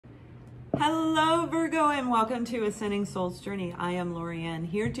Hello, Virgo, and welcome to Ascending Soul's Journey. I am Lorianne,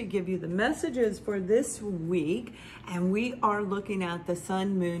 here to give you the messages for this week, and we are looking at the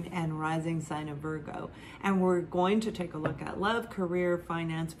sun, moon, and rising sign of Virgo. And we're going to take a look at love, career,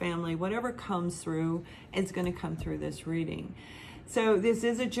 finance, family, whatever comes through is going to come through this reading. So this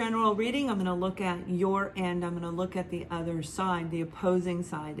is a general reading. I'm going to look at your end. I'm going to look at the other side, the opposing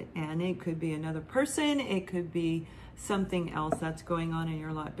side, and it could be another person. It could be something else that's going on in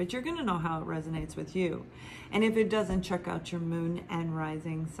your life, but you're going to know how it resonates with you. And if it doesn't, check out your moon and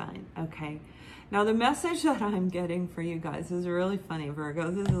rising sign. Okay. Now the message that I'm getting for you guys is really funny,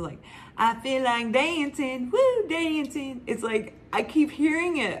 Virgos. This is like, I feel like dancing, woo, dancing. It's like, I keep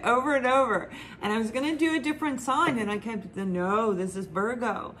hearing it over and over. And I was going to do a different sign and I kept, no, this is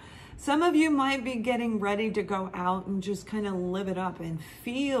Virgo. Some of you might be getting ready to go out and just kind of live it up and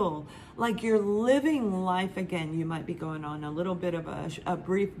feel like you're living life again. You might be going on a little bit of a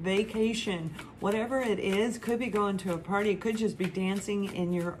brief vacation. Whatever it is, could be going to a party. It could just be dancing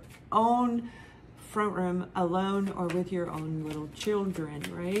in your own front room alone or with your own little children,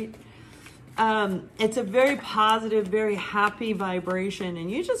 right? It's a very positive, very happy vibration.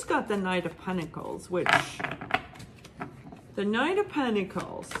 And you just got the Knight of Pentacles, which the Knight of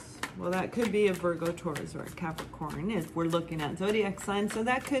Pentacles, well, that could be a Virgo, Taurus, or a Capricorn if we're looking at Zodiac signs. So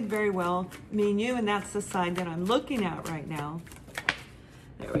that could very well mean you, and that's the sign that I'm looking at right now.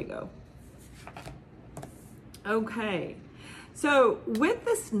 There we go. Okay. So with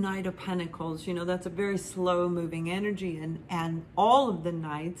this Knight of Pentacles, you know, that's a very slow moving energy, and all of the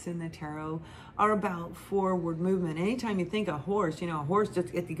Knights in the tarot are about forward movement. Anytime you think a horse, you know, a horse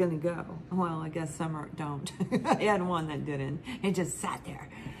just it's gonna go. Well, I guess some don't. I had one that didn't. It just sat there.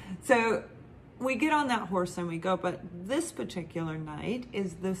 So we get on that horse and we go, but this particular Knight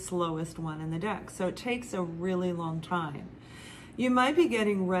is the slowest one in the deck. So it takes a really long time. You might be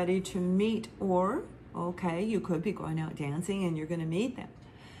getting ready to meet, or okay, you could be going out dancing and you're going to meet them.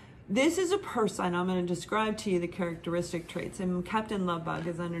 This is a person. I'm going to describe to you the characteristic traits. And Captain Lovebug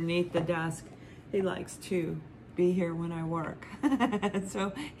is underneath the desk. He likes to be here when I work.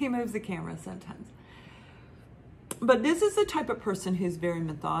 So he moves the camera sometimes. But this is the type of person who's very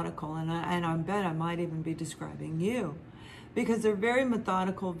methodical. And I bet I might even be describing you. Because they're very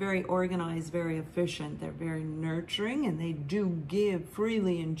methodical, very organized, very efficient. They're very nurturing, and they do give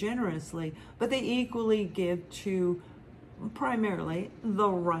freely and generously, but they equally give to primarily the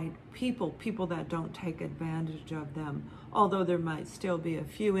right people, people that don't take advantage of them. Although there might still be a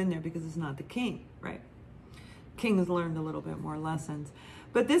few in there because it's not the king, right? King has learned a little bit more lessons.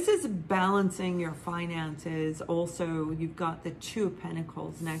 But this is balancing your finances. Also, you've got the Two of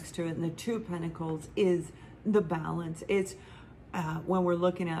Pentacles next to it, and the Two of Pentacles is the balance. It's when we're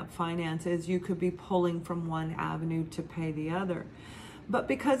looking at finances, you could be pulling from one avenue to pay the other. But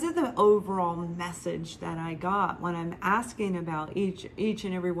because of the overall message that I got when I'm asking about each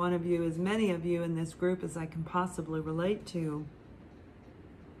and every one of you, as many of you in this group as I can possibly relate to,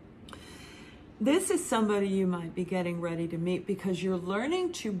 this is somebody you might be getting ready to meet because you're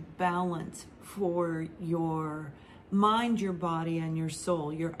learning to balance for your mind, your body, and your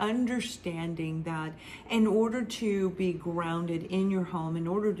soul. You're understanding that in order to be grounded in your home, in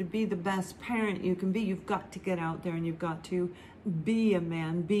order to be the best parent you can be, you've got to get out there and you've got to be a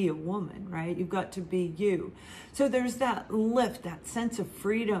man, be a woman, right? You've got to be you. So there's that lift, that sense of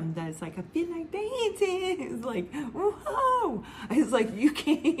freedom that's like, I feel like dancing. It's like, whoa. It's like you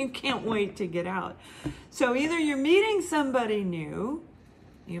can't wait to get out. So either you're meeting somebody new,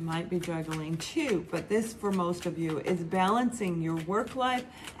 you might be juggling too, but this for most of you is balancing your work life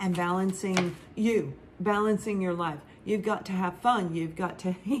and balancing you, balancing your life. You've got to have fun. You've got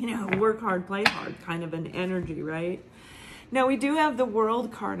to, work hard, play hard, kind of an energy, right? Now we do have the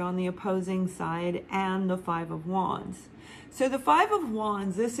World card on the opposing side and the Five of Wands. So the Five of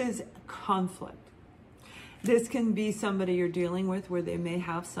Wands, this is conflict. This can be somebody you're dealing with where they may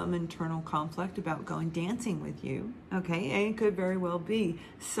have some internal conflict about going dancing with you, okay? And it could very well be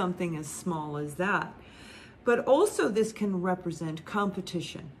something as small as that. But also this can represent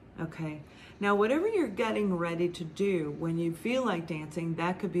competition, okay? Now, whatever you're getting ready to do when you feel like dancing,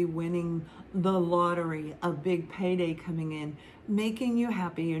 that could be winning the lottery, a big payday coming in, making you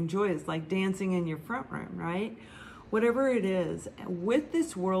happy and joyous, like dancing in your front room, right? Whatever it is, with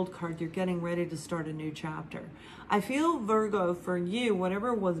this World card, you're getting ready to start a new chapter. I feel, Virgo, for you,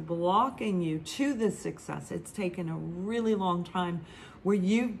 whatever was blocking you to this success, it's taken a really long time where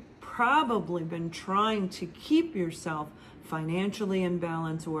you've probably been trying to keep yourself financially in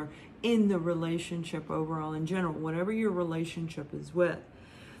balance or in the relationship overall in general, whatever your relationship is with.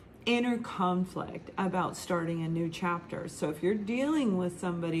 inner conflict about starting a new chapter. So if you're dealing with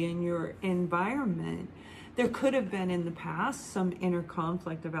somebody in your environment, there could have been in the past some inner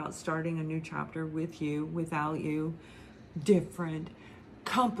conflict about starting a new chapter with you, without you, different.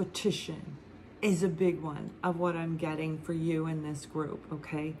 Competition is a big one of what I'm getting for you in this group,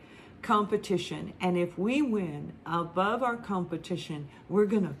 okay? Competition. And if we win above our competition, we're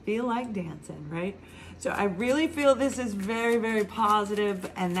going to feel like dancing, right? So I really feel this is very, very positive,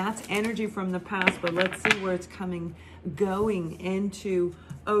 and that's energy from the past, but let's see where it's going into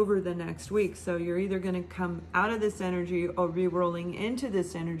over the next week. So you're either going to come out of this energy or be rolling into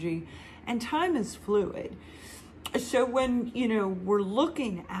this energy, and time is fluid. So when, we're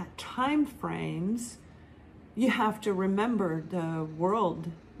looking at time frames, you have to remember the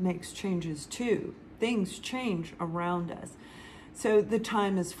world makes changes too. Things change around us. So the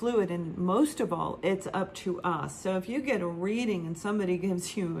time is fluid, and most of all, it's up to us. So if you get a reading and somebody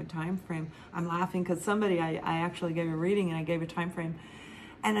gives you a time frame, I'm laughing because somebody, I actually gave a reading and I gave a time frame,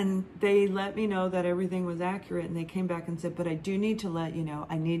 and then they let me know that everything was accurate, and they came back and said, but I do need to let you know,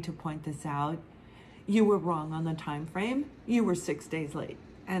 I need to point this out. You were wrong on the time frame. You were 6 days late.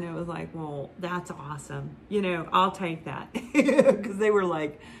 And it was like, well, that's awesome. I'll take that. Because they were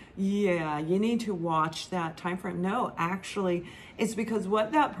like, yeah, you need to watch that time frame. No, actually, it's because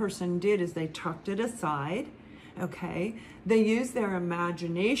what that person did is they tucked it aside, okay? They used their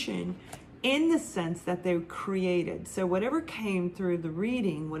imagination in the sense that they created. So whatever came through the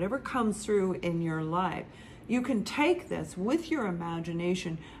reading, whatever comes through in your life, you can take this with your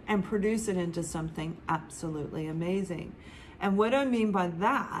imagination and produce it into something absolutely amazing. And what I mean by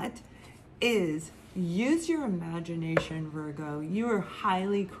that is use your imagination, Virgo. You are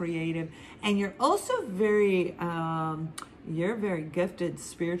highly creative, and you're also very gifted,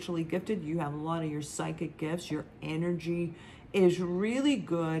 spiritually gifted. You have a lot of your psychic gifts. Your energy is really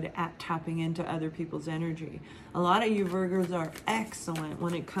good at tapping into other people's energy. A lot of you Virgos are excellent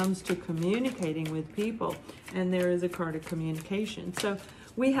when it comes to communicating with people, and there is a card of communication. So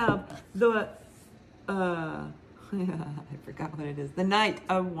we have the I forgot what it is. The Knight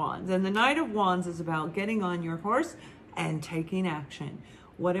of Wands. And the Knight of Wands is about getting on your horse and taking action.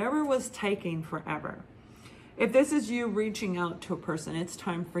 Whatever was taking forever. If this is you reaching out to a person, it's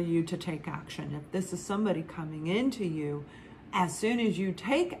time for you to take action. If this is somebody coming into you, as soon as you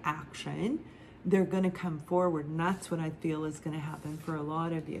take action, they're going to come forward. And that's what I feel is going to happen for a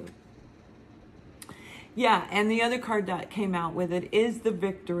lot of you. Yeah, and the other card that came out with it is the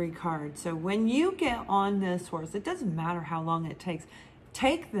Victory card. So when you get on this horse, it doesn't matter how long it takes.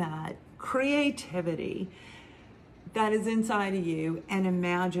 Take that creativity that is inside of you and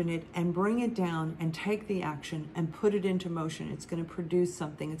imagine it and bring it down and take the action and put it into motion. It's going to produce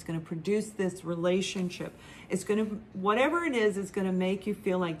something. It's going to produce this relationship. It's going to, whatever it is going to make you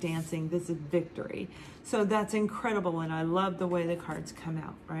feel like dancing. This is victory. So that's incredible, and I love the way the cards come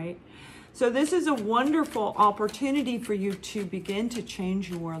out, right? So this is a wonderful opportunity for you to begin to change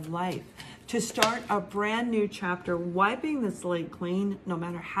your life, to start a brand new chapter, wiping the slate clean, no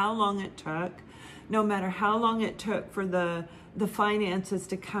matter how long it took, no matter how long it took for the finances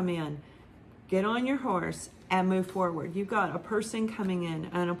to come in. Get on your horse and move forward. You've got a person coming in,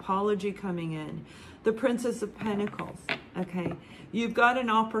 an apology coming in, the Princess of Pentacles, okay? You've got an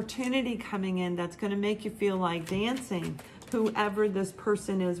opportunity coming in that's going to make you feel like dancing, whoever this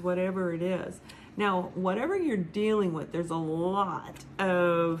person is, whatever it is. Now, whatever you're dealing with, there's a lot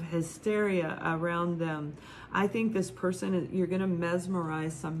of hysteria around them. I think this person, you're going to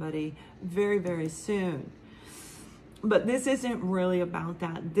mesmerize somebody very, very soon. But this isn't really about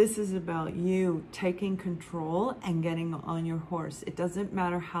that. This is about you taking control and getting on your horse. It doesn't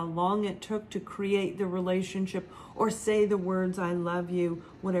matter how long it took to create the relationship or say the words, I love you,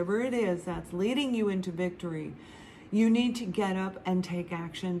 whatever it is that's leading you into victory. You need to get up and take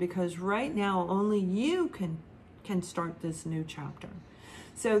action, because right now only you can start this new chapter.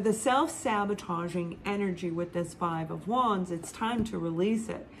 So the self-sabotaging energy with this Five of Wands, it's time to release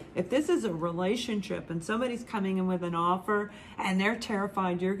it. If this is a relationship and somebody's coming in with an offer and they're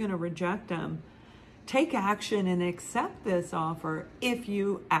terrified you're going to reject them, take action and accept this offer if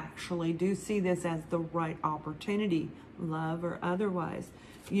you actually do see this as the right opportunity, love or otherwise.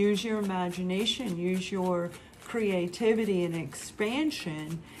 Use your imagination, use your creativity and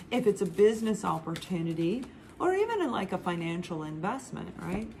expansion if it's a business opportunity or even like a financial investment,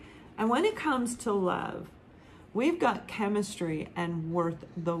 right? And when it comes to love, we've got chemistry and worth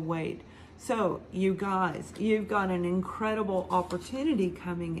the wait. So you guys, you've got an incredible opportunity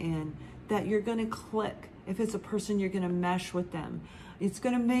coming in that you're going to click. If it's a person, you're going to mesh with them. It's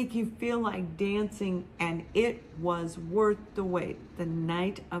going to make you feel like dancing, and it was worth the wait. The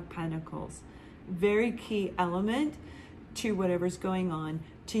Knight of Pentacles. Very key element to whatever's going on,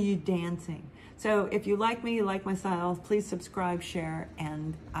 to you dancing. So if you like me, you like my style, please subscribe, share,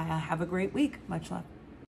 and have a great week. Much love.